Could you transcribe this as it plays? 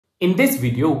In this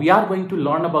video, we are going to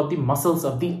learn about the muscles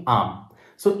of the arm.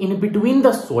 So in between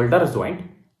the shoulder joint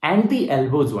and the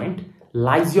elbow joint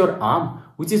lies your arm,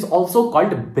 which is also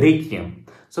called brachium.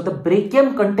 So the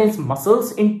brachium contains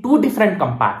muscles in two different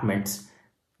compartments.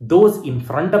 Those in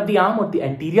front of the arm or the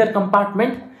anterior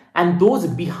compartment and those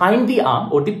behind the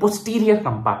arm or the posterior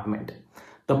compartment.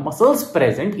 The muscles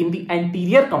present in the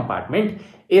anterior compartment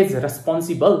is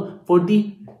responsible for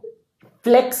the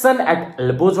flexion at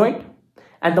elbow joint,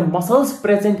 and the muscles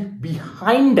present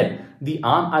behind the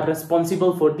arm are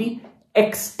responsible for the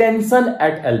extension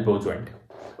at elbow joint.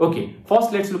 Okay,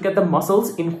 first let's look at the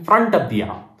muscles in front of the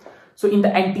arm. So in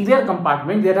the anterior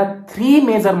compartment, there are three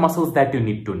major muscles that you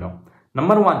need to know.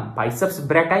 Number one, biceps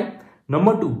brachii.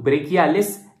 Number two,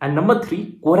 brachialis. And number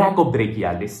three,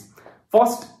 coracobrachialis.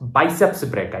 First, biceps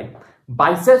brachii.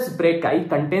 Biceps brachii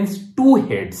contains two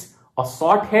heads, a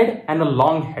short head and a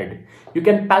long head. You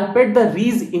can palpate the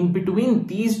ridge in between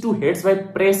these two heads by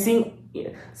pressing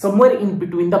somewhere in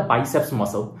between the biceps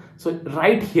muscle. So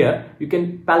right here, you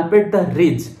can palpate the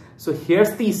ridge. So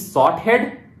here's the short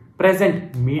head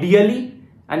present medially,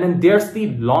 and then there's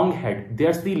the long head.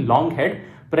 There's the long head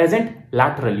present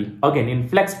laterally, again in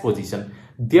flex position.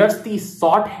 There's the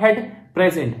short head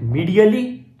present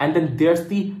medially, and then there's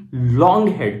the long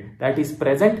head that is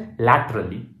present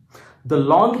laterally. The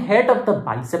long head of the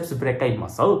biceps brachii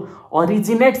muscle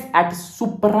originates at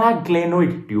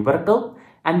supraglenoid tubercle,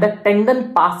 and the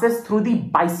tendon passes through the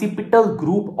bicipital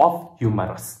groove of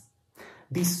humerus.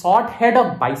 The short head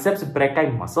of biceps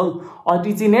brachii muscle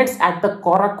originates at the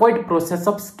coracoid process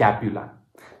of scapula.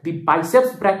 The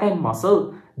biceps brachii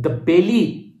muscle, the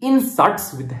belly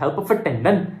inserts with the help of a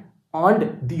tendon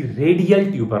on the radial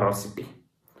tuberosity.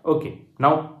 Okay,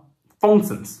 now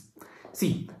functions.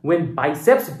 See, when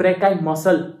biceps brachii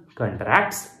muscle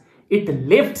contracts, it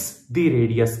lifts the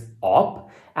radius up.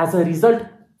 As a result,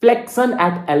 flexion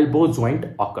at elbow joint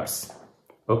occurs.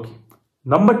 Okay.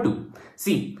 Number two,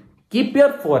 see, keep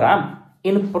your forearm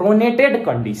in pronated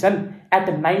condition at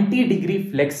a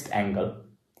 90-degree flexed angle.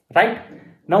 Right?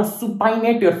 Now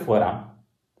supinate your forearm.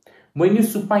 When you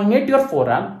supinate your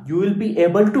forearm, you will be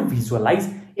able to visualize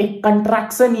a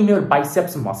contraction in your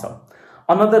biceps muscle.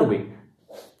 Another way,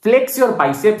 flex your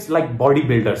biceps like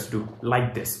bodybuilders do,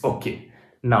 like this. Okay.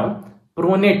 Now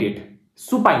pronate it,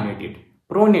 supinate it,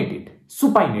 pronate it,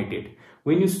 supinate it.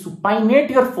 When you supinate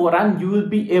your forearm, you will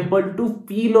be able to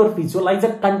feel or visualize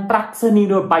a contraction in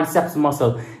your biceps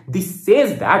muscle. This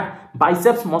says that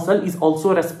biceps muscle is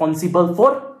also responsible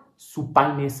for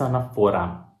supination of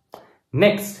forearm.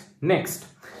 Next,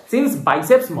 since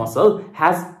biceps muscle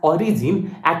has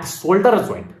origin at shoulder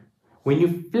joint, when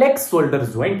you flex shoulder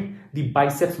joint, the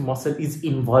biceps muscle is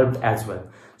involved as well.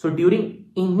 So during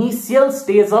initial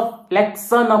stage of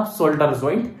flexion of shoulder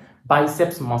joint,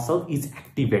 biceps muscle is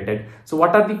activated. So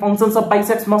what are the functions of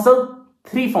biceps muscle?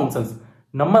 Three functions.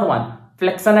 Number one,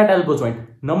 flexion at elbow joint.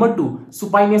 Number two,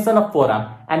 supination of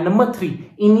forearm. And number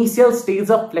three, initial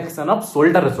stage of flexion of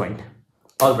shoulder joint.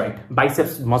 Alright,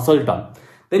 biceps muscle done.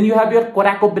 Then you have your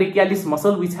coracobrachialis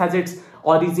muscle, which has its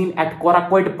origin at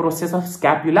coracoid process of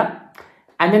scapula.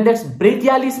 And then there's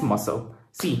brachialis muscle.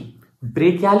 See,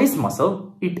 brachialis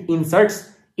muscle, it inserts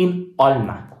in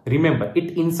ulna. Remember,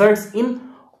 it inserts in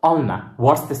ulna.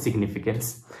 What's the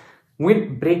significance?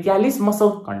 When brachialis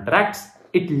muscle contracts,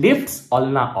 it lifts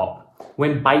ulna up.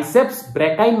 When biceps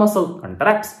brachii muscle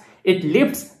contracts, it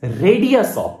lifts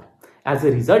radius up. As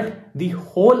a result, the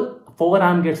whole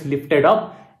forearm gets lifted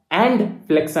up and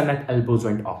flexion at elbow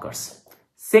joint occurs.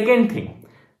 Second thing,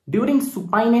 during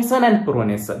supination and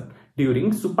pronation,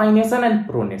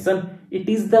 it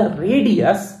is the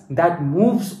radius that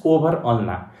moves over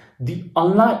ulna. The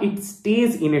ulna, it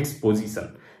stays in its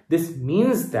position. This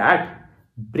means that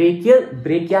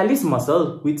brachialis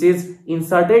muscle, which is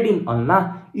inserted in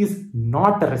ulna, is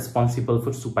not responsible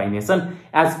for supination,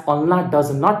 as ulna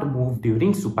does not move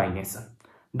during supination.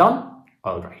 Done?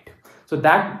 Alright. So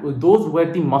those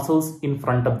were the muscles in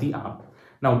front of the arm.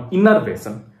 Now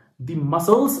innervation. The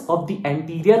muscles of the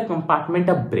anterior compartment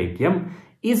of brachium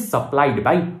is supplied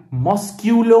by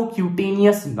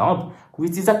musculocutaneous nerve,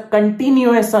 which is a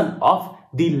continuation of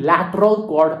the lateral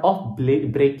cord of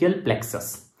brachial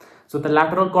plexus. So the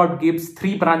lateral cord gives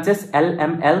three branches, L,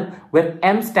 M, L, where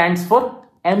M stands for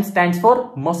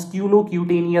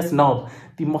musculocutaneous nerve.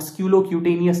 The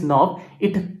musculocutaneous nerve,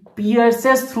 it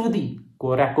pierces through the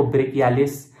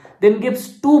coracobrachialis, then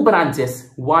gives two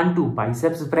branches, one to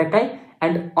biceps brachii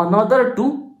and another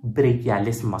to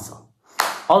brachialis muscle.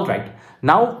 Alright,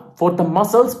 now for the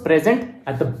muscles present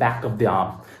at the back of the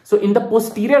arm. So in the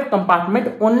posterior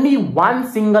compartment, only one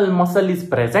single muscle is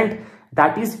present,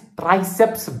 that is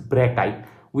triceps brachii.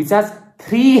 which has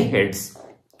 3 heads.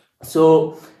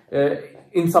 So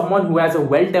in someone who has a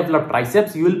well-developed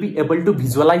triceps, you will be able to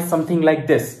visualize something like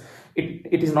this.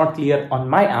 It is not clear on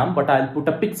my arm, but I'll put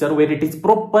a picture where it is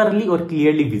properly or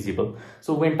clearly visible.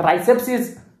 So when triceps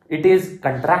is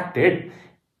contracted,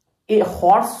 a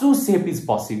horseshoe shape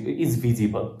is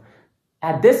visible.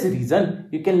 At this reason,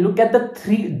 you can look at the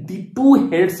 2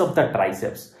 heads of the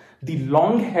triceps. The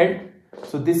long head,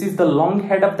 so this is the long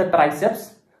head of the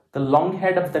triceps,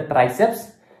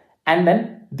 and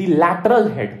then the lateral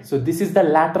head. So this is the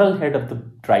lateral head of the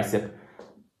tricep.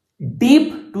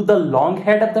 Deep to the long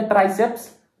head of the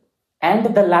triceps and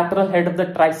the lateral head of the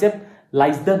tricep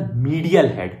lies the medial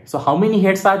head. So how many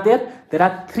heads are there? There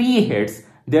are 3 heads.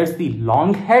 There's the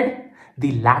long head,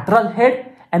 the lateral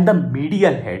head, and the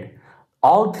medial head.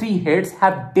 All 3 heads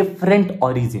have different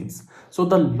origins. So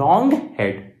the long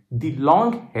head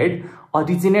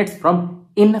originates from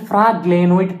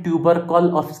infraglenoid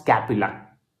tubercle of scapula.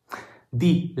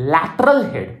 The lateral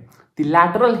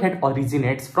head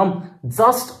originates from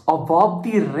just above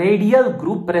the radial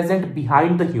groove present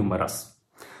behind the humerus.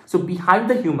 So behind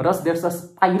the humerus, there's a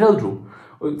spiral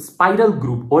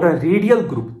groove or a radial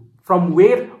groove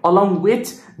along which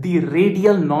the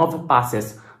radial nerve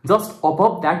passes. Just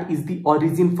above that is the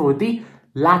origin for the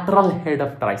lateral head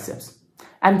of triceps.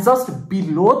 And just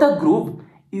below the groove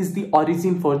is the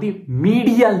origin for the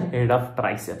medial head of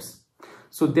triceps.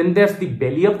 So then there's the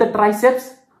belly of the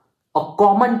triceps, a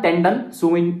common tendon. So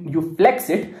when you flex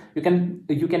it, you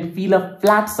can feel a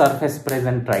flat surface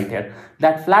present right here.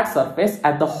 That flat surface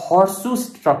at the horseshoe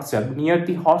structure, near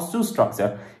the horseshoe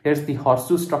structure. Here's the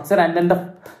horseshoe structure and then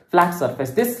the flat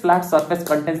surface. This flat surface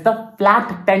contains the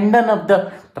flat tendon of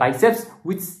the triceps,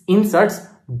 which inserts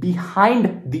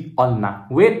behind the ulna,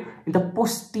 where in the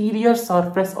posterior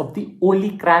surface of the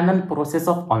olecranon process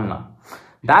of ulna.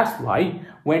 That's why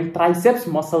when triceps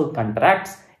muscle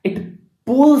contracts, it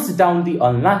pulls down the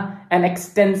ulna and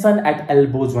extension at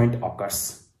elbow joint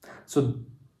occurs. So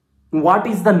what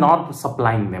is the nerve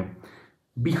supplying them?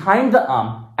 Behind the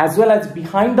arm as well as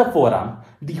behind the forearm,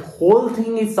 the whole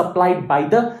thing is supplied by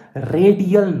the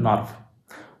radial nerve,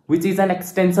 which is an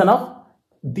extension of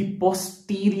the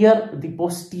posterior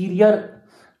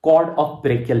cord of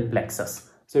brachial plexus.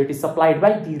 So it is supplied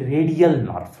by the radial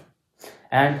nerve.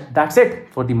 And that's it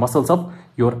for the muscles of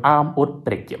your arm or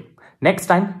brachium. Next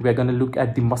time, we are going to look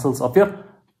at the muscles of your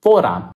forearm.